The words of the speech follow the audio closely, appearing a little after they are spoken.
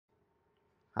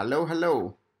Hello,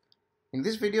 hello. In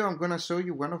this video I'm gonna show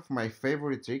you one of my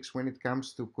favorite tricks when it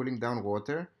comes to cooling down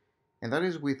water, and that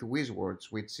is with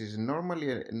WheezeWorts, which is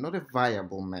normally not a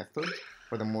viable method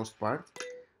for the most part,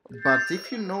 but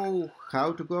if you know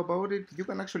how to go about it, you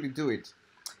can actually do it.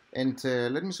 And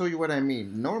let me show you what I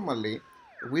mean. Normally,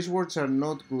 WheezeWorts are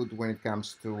not good when it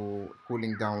comes to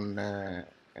cooling down uh,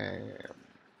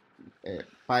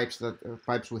 pipes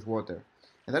with water,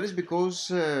 and that is because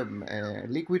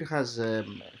liquid has a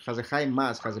high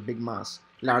mass, has a big mass,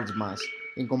 large mass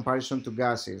in comparison to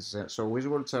gases. So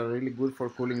wizards are really good for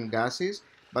cooling gases,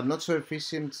 but not so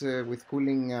efficient with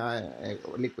cooling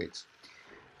liquids.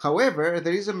 However,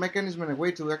 there is a mechanism and a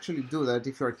way to actually do that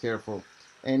if you are careful.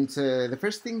 And the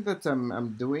first thing that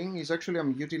I'm doing is actually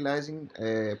I'm utilizing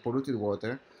polluted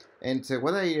water. And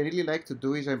what I really like to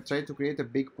do is I try to create a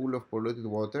big pool of polluted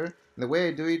water. The way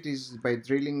I do it is by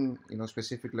drilling,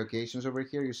 specific locations over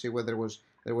here. You see where there were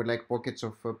like pockets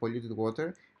of polluted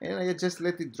water, and I just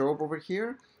let it drop over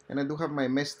here. And I do have my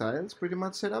mesh tiles pretty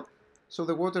much set up. So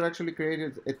the water actually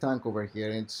created a tank over here.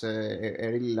 And it's a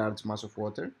really large mass of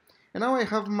water. And now I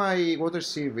have my water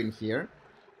sieve in here.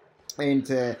 And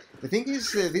the thing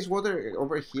is, this water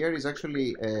over here is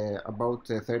actually about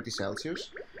 30 Celsius.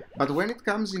 But when it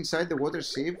comes inside the water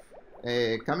sieve,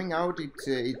 coming out,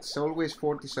 it's always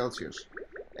 40 Celsius.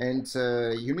 And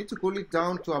you need to cool it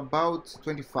down to about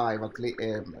 25,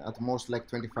 at most like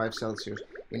 25 Celsius,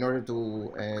 in order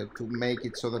to make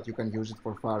it so that you can use it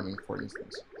for farming, for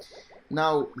instance.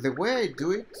 Now, the way I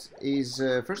do it is,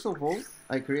 first of all,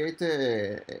 I create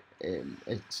an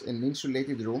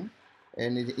insulated room,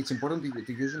 and it's important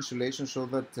to use insulation so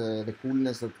that the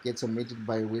coolness that gets emitted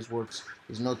by WheezeWorks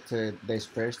is not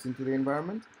dispersed into the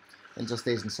environment and just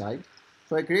stays inside.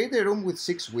 So I create a room with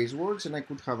 6 WheezeWorts, and I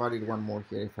could have added one more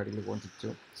here if I really wanted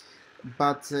to.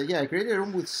 But yeah, I created a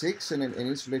room with 6 and an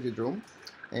insulated room,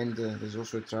 and there's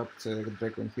also a trapped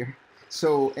dragon here.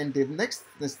 So, and the next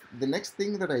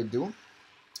thing that I do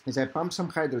is I pump some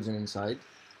hydrogen inside,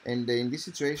 and in this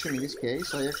situation, in this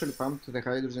case, I actually pumped the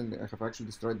hydrogen. I have actually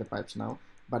destroyed the pipes now,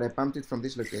 but I pumped it from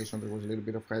this location. There was a little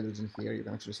bit of hydrogen here. You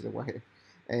can actually see the wire,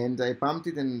 and I pumped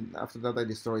it, and after that, I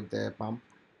destroyed the pump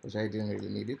because I didn't really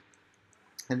need it.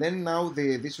 And then now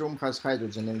this room has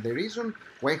hydrogen, and the reason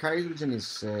why hydrogen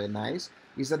is nice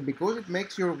is that because it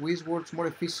makes your WheezeWorts more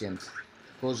efficient,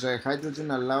 because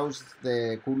hydrogen allows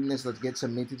the coolness that gets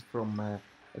emitted from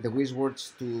the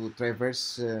WheezeWorts to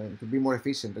traverse, to be more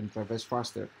efficient and traverse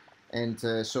faster. And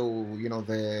so, you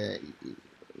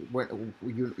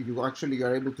actually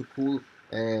are able to cool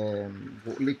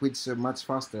liquids much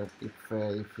faster if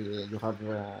you have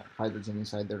hydrogen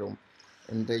inside the room.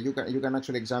 And you can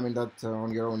actually examine that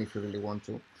on your own if you really want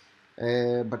to.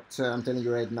 But I'm telling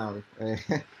you right now,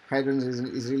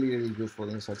 hydrogen is really useful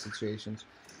in such situations.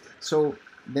 So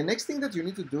the next thing that you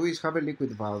need to do is have a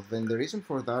liquid valve, and the reason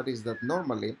for that is that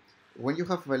normally when you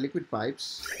have liquid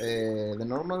pipes, the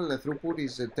normal throughput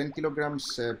is 10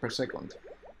 kilograms per second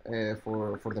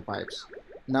for the pipes.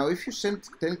 Now if you send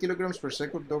 10 kilograms per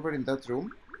second over in that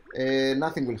room,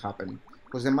 nothing will happen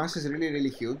because the mass is really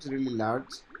huge, really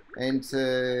large, and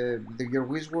your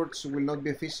WheezeWorts will not be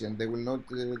efficient. They will not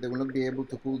be able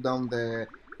to cool down that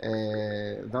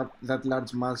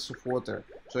large mass of water.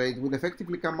 So it will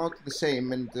effectively come out the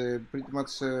same and pretty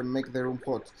much make the room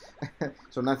hot.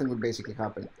 So nothing will basically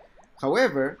happen.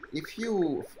 However, if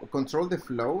you control the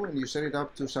flow and you set it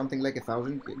up to something like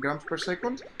 1,000 grams per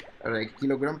second or a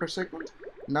kilogram per second,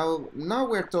 now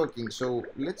we're talking. So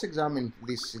let's examine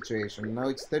this situation. Now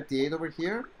it's 38 over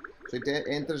here. So it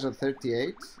enters at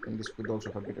 38, and this could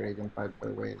also have been radiant pipe, by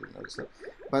the way, I didn't notice that.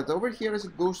 But over here, as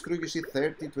it goes through, you see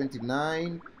 30,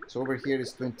 29. So over here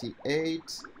is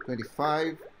 28,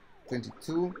 25,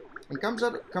 22, and comes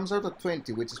out at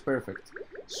 20, which is perfect.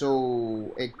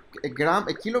 So a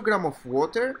kilogram of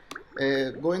water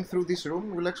going through this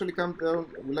room will actually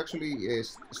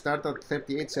start at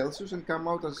 38 Celsius and come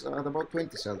out at about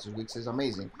 20 Celsius, which is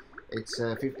amazing. It's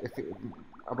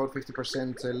about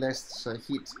 50% less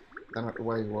heat than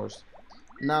what it was.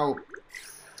 Now,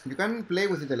 you can play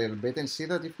with it a little bit and see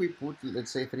that if we put,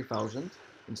 let's say, 3,000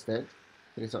 instead,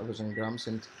 3,000 grams,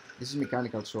 and this is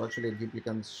mechanical, so actually a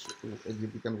duplicant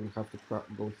will have to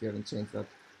go here and change that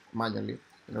manually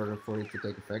in order for it to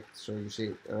take effect. So you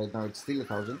see, right now it's still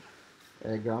 1,000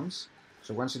 grams.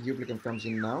 So once a duplicant comes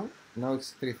in now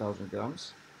it's 3,000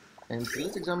 grams. And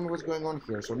let's examine what's going on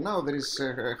here. So now there is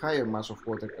a higher mass of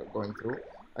water going through,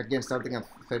 again starting at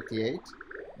 38.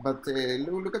 But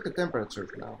look at the temperature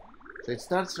now. So it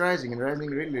starts rising and rising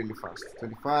really fast.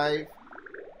 25,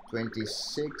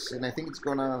 26, and I think it's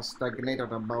gonna stagnate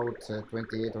at about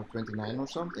 28 or 29 or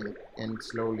something, and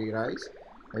slowly rise.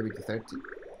 maybe to 30.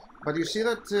 But you see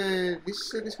that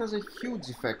this has a huge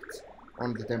effect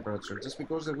on the temperature, just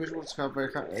because the WheezeWorts have a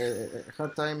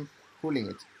hard time cooling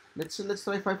it. Let's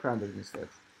try 500 instead,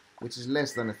 which is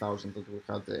less than 1,000 that we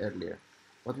had earlier.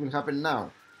 What will happen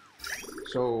now?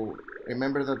 So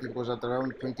remember that it was at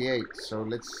around 28. So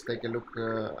let's take a look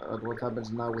at what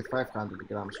happens now with 500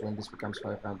 grams when this becomes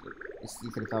 500. It's still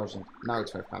 3,000. Now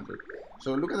it's 500.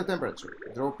 So look at the temperature,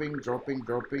 dropping, dropping,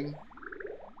 dropping,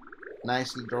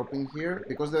 nicely dropping here,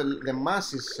 because the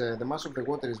mass of the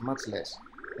water is much less,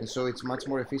 and so it's much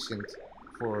more efficient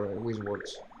for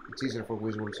WheezeWorts. It's easier for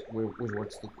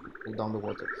WheezeWorts to cool down the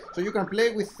water. So you can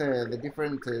play with the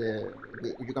different.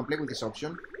 You can play with this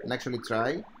option and actually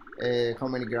try how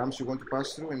many grams you want to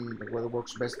pass through and what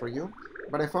works best for you.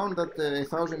 But I found that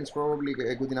 1,000 is probably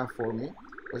good enough for me,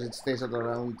 because it stays at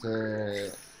around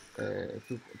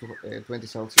 20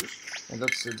 Celsius, and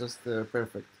that's just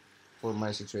perfect for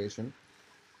my situation.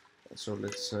 So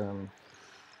let's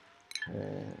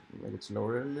make it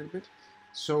lower a little bit.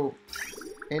 So,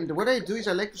 and what I do is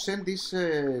I like to send this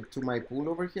to my pool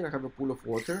over here. I have a pool of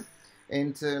water,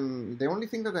 and the only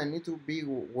thing that I need to be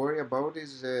worried about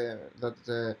is that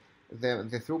the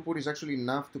throughput is actually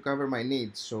enough to cover my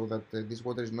needs, so that this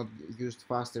water is not used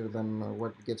faster than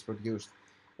what gets produced.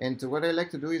 And what I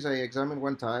like to do is I examine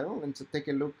one tile and to take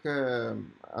a look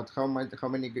at how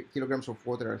many kilograms of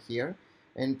water are here,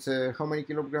 and how many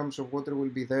kilograms of water will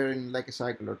be there in like a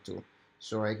cycle or two.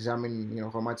 So I examine,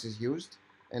 how much is used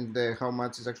and how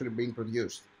much is actually being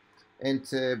produced. And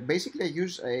basically,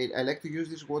 I like to use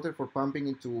this water for pumping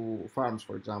into farms,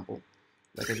 for example.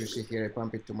 Like as you see here, I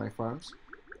pump it to my farms,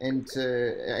 and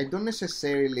I don't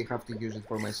necessarily have to use it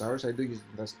for my showers. I do use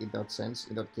it in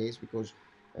that case, because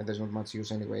there's not much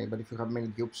use anyway. But if you have many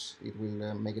dupes, it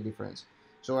will make a difference.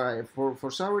 So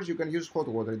for showers, you can use hot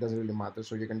water. It doesn't really matter.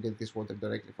 So you can get this water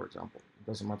directly, for example. It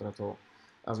doesn't matter at all,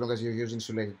 as long as you use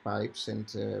insulated pipes and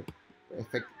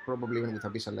effect probably even with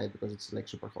Abyssal light, because it's like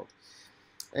super hot.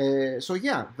 So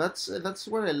yeah, that's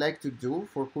what I like to do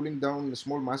for cooling down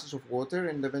small masses of water,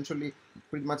 and eventually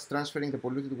pretty much transferring the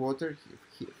polluted water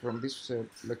from this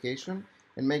location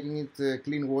and making it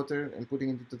clean water and putting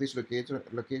it into this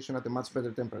location at a much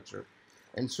better temperature.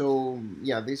 And so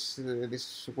yeah, this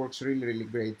works really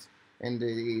great, and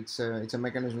it's a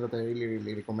mechanism that I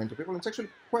really recommend to people. It's actually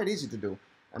quite easy to do.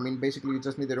 I mean, basically you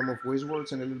just need a room of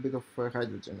WheezeWorts and a little bit of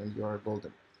hydrogen, and you are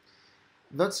golden.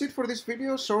 That's it for this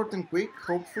video, short and quick,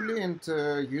 hopefully, and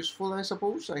useful, I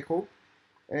suppose, I hope.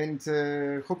 And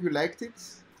hope you liked it,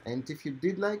 and if you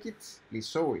did like it, please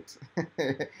show it.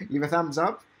 Leave a thumbs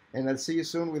up, and I'll see you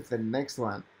soon with the next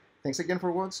one. Thanks again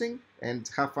for watching, and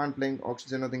have fun playing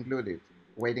Oxygen Not Included.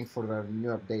 Waiting for the new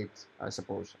update, I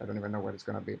suppose. I don't even know what it's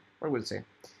gonna be, but we'll see.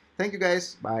 Thank you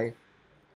guys, bye.